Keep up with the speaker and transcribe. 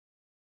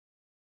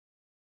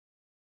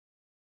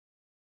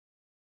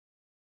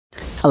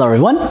Hello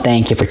everyone,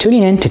 thank you for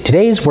tuning in to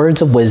today's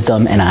Words of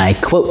Wisdom, and I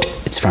quote,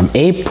 it's from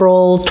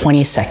April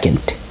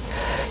 22nd.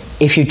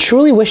 If you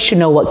truly wish to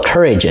know what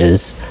courage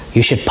is,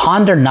 you should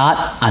ponder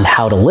not on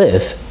how to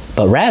live,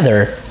 but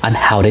rather on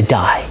how to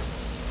die.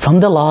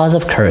 From the Laws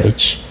of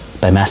Courage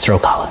by Master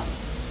Okawa.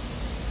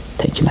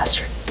 Thank you,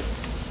 Master.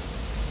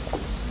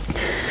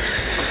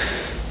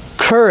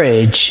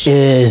 Courage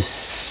is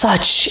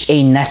such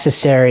a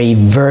necessary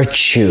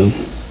virtue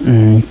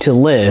to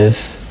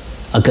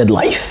live a good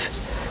life.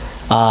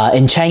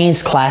 In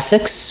Chinese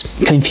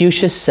classics,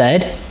 Confucius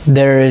said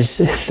there's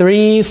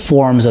 3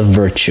 forms of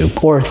virtue,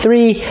 or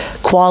 3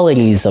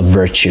 qualities of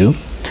virtue.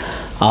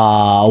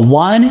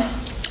 One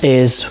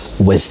is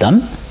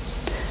wisdom.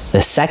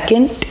 The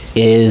second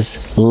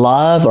is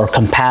love or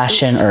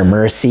compassion or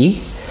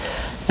mercy.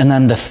 And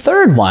then the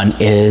third one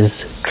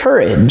is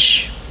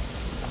courage.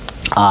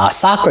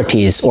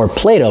 Socrates or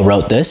Plato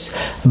wrote this,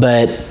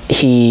 but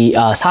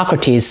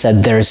Socrates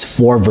said there's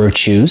 4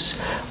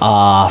 virtues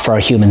for a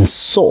human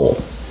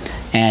soul,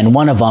 and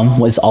one of them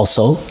was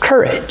also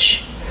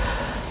courage.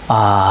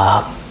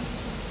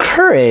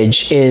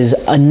 Courage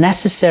is a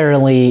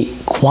necessarily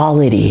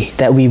quality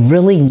that we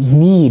really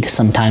need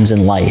sometimes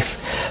in life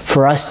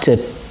for us to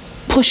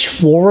push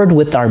forward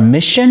with our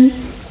mission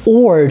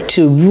or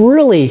to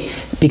really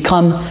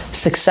become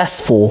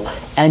successful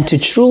and to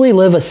truly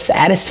live a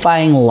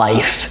satisfying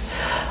life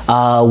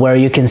where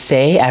you can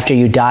say after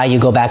you die, you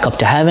go back up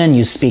to heaven,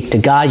 you speak to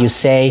God, you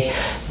say,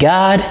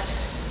 God,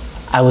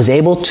 I was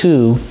able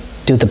to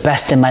do the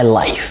best in my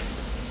life.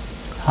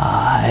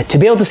 To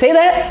be able to say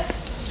that,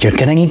 you're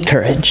going to need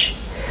courage.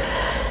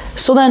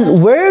 So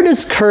then where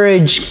does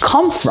courage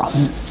come from?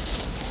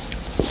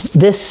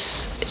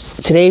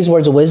 Today's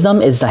Words of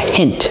Wisdom is the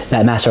hint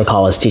that Master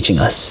Okawa is teaching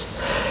us.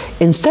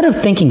 Instead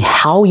of thinking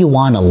how you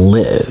want to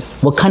live,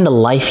 what kind of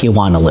life you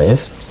want to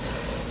live,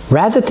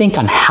 rather think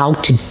on how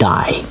to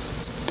die.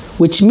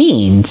 Which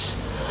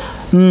means,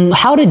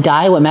 how to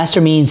die, what Master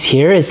means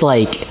here is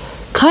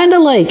kind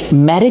of like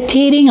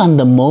meditating on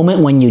the moment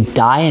when you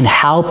die and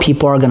how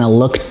people are going to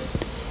look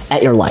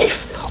at your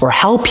life, or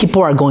how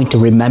people are going to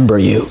remember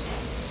you.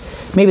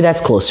 Maybe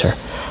that's closer.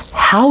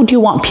 How do you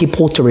want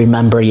people to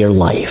remember your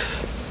life?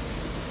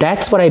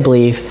 That's what I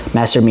believe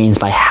Master means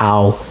by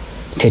how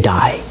to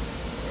die.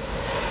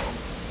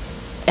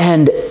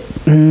 And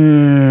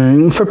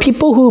for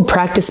people who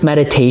practice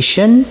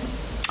meditation,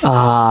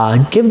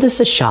 give this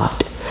a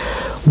shot.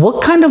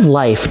 What kind of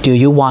life do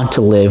you want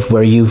to live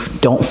where you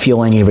don't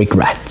feel any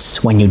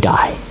regrets when you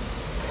die?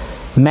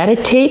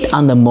 Meditate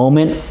on the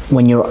moment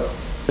when you're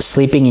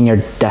sleeping in your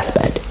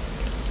deathbed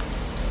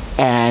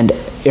and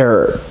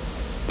your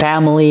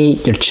family,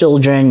 your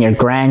children, your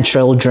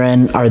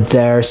grandchildren are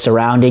there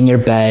surrounding your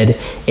bed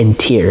in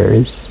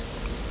tears.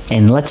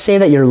 And let's say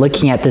that you're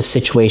looking at this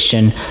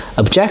situation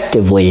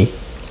objectively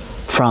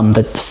from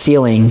the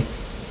ceiling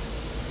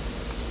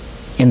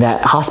in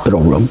that hospital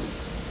room.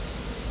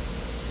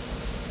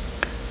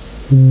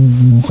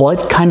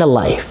 What kind of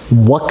life,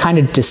 what kind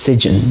of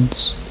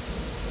decisions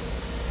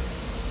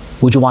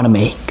would you want to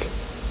make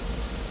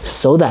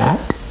so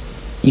that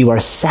you are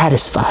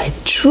satisfied,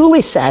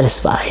 truly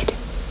satisfied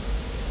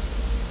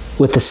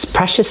with this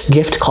precious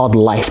gift called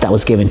life that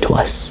was given to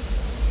us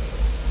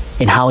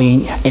and how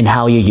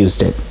you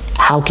used it?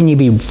 How can you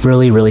be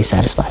really, really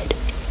satisfied?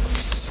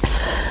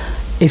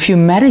 If you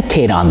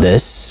meditate on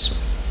this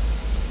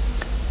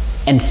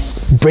and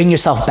bring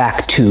yourself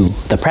back to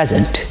the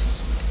present,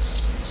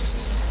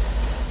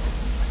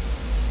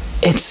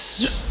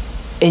 it's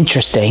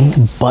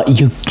interesting, but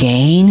you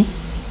gain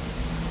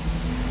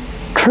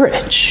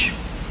courage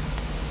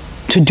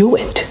to do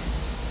it.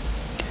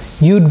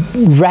 You'd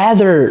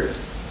rather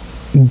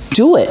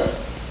do it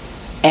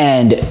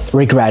and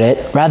regret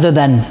it rather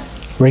than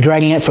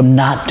regretting it from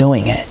not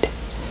doing it.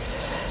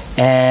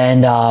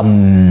 And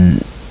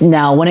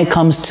now when it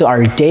comes to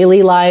our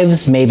daily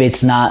lives, maybe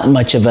it's not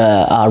much of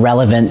a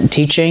relevant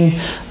teaching,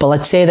 but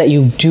let's say that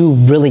you do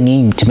really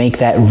need to make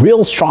that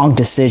real strong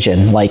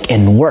decision, like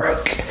in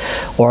work,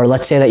 or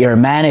let's say that you're a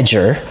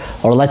manager,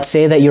 or let's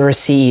say that you're a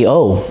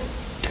CEO.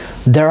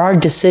 There are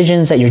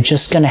decisions that you're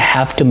just going to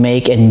have to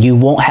make, and you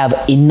won't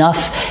have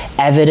enough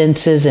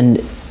evidences and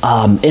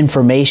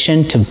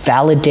information to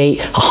validate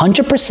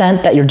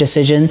 100% that your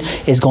decision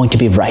is going to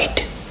be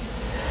right.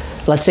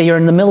 Let's say you're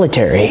in the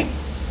military.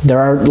 There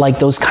are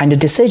those kind of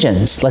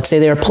decisions. Let's say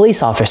they're a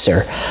police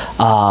officer,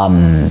 a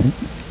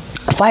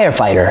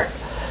firefighter.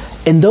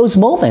 In those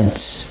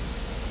moments,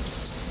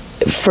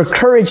 for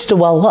courage to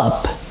well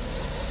up,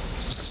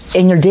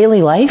 in your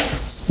daily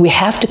life, we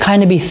have to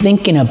kind of be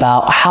thinking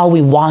about how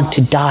we want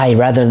to die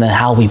rather than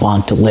how we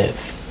want to live.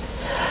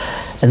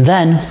 And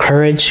then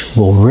courage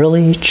will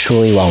really,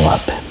 truly well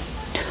up.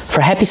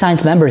 For Happy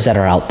Science members that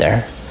are out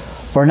there,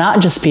 we're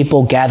not just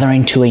people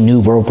gathering to a new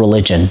world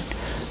religion.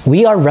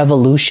 We are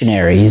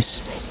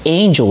revolutionaries,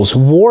 angels,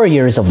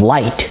 warriors of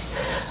light,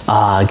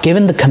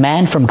 given the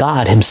command from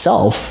God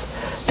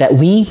himself that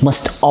we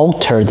must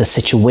alter the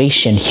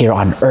situation here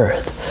on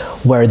earth,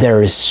 where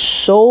there is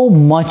so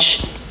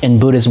much in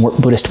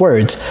Buddhist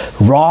words,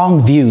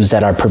 wrong views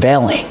that are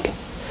prevailing.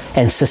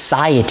 And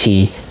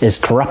society is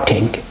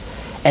corrupting.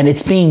 And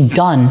it's being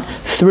done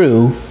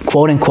through,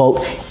 quote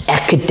unquote,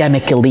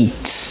 academic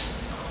elites.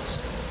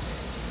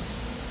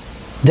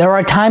 There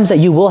are times that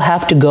you will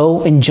have to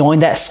go and join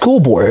that school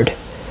board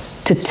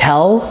to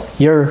tell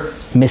your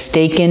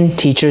mistaken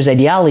teacher's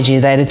ideology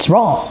that it's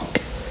wrong.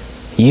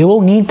 You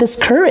will need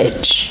this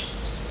courage.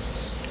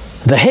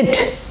 The hint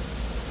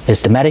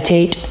is to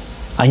meditate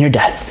on your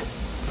death.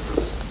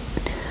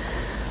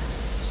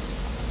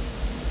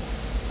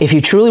 If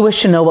you truly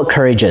wish to know what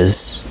courage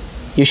is,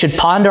 you should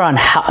ponder on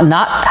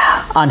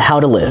not on how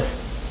to live,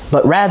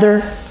 but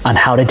rather on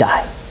how to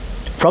die.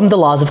 From The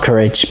Laws of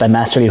Courage by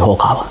Master Ryuho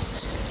Okawa.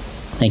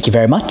 Thank you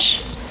very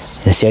much,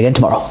 and see you again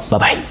tomorrow.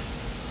 Bye-bye.